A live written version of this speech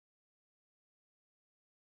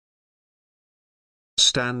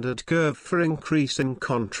Standard curve for increasing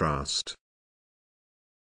contrast.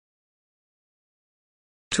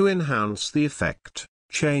 To enhance the effect,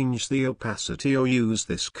 change the opacity or use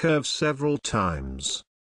this curve several times.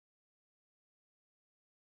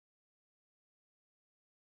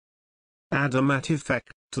 Add a matte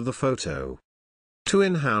effect to the photo. To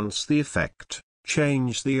enhance the effect,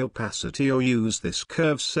 change the opacity or use this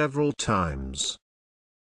curve several times.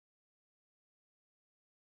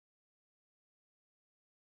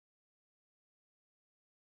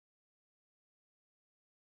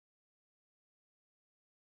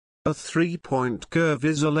 A three-point curve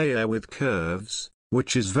is a layer with curves,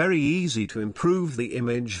 which is very easy to improve the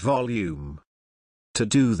image volume. To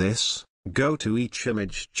do this, go to each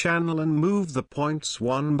image channel and move the points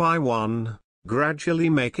one by one, gradually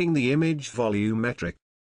making the image volumetric.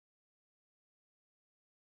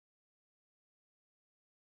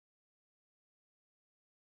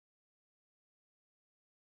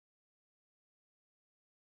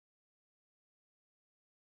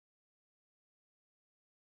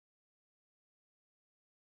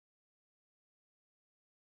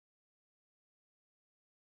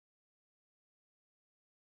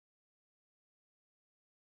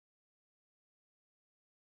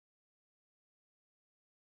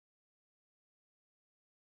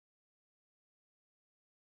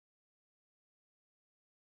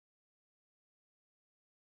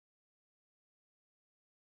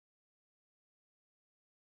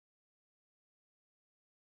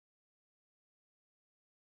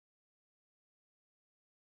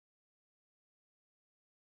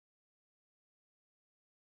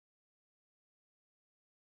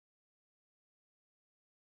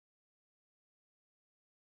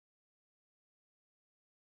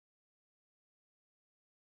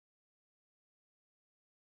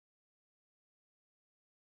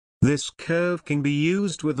 This curve can be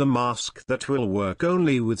used with a mask that will work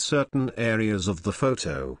only with certain areas of the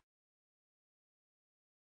photo.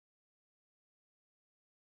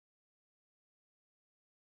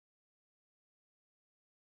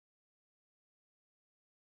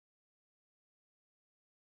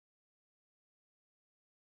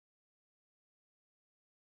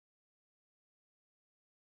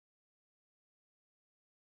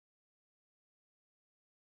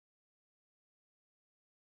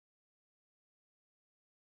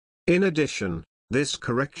 In addition, this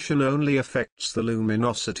correction only affects the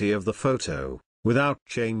luminosity of the photo, without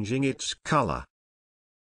changing its color.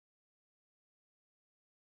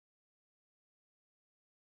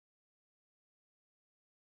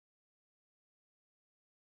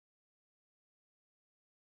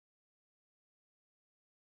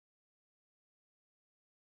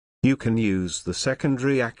 You can use the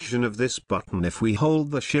secondary action of this button if we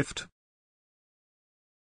hold the Shift.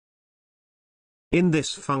 In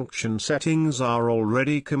this function, settings are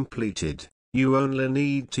already completed. You only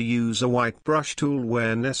need to use a white brush tool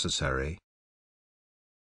where necessary.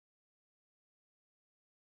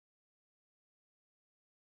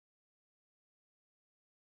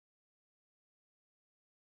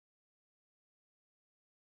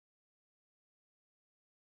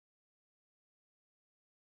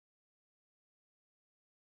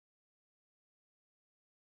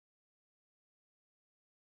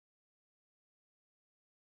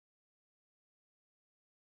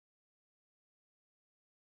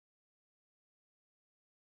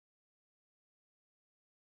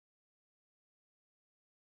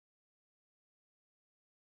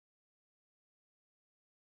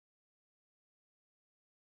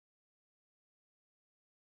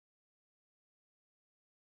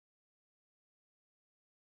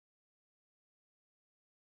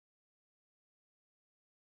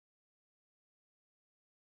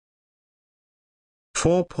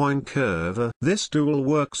 Four-point curve. This tool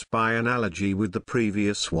works by analogy with the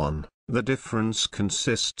previous one. The difference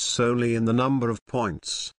consists solely in the number of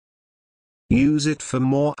points. Use it for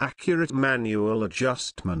more accurate manual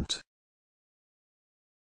adjustment.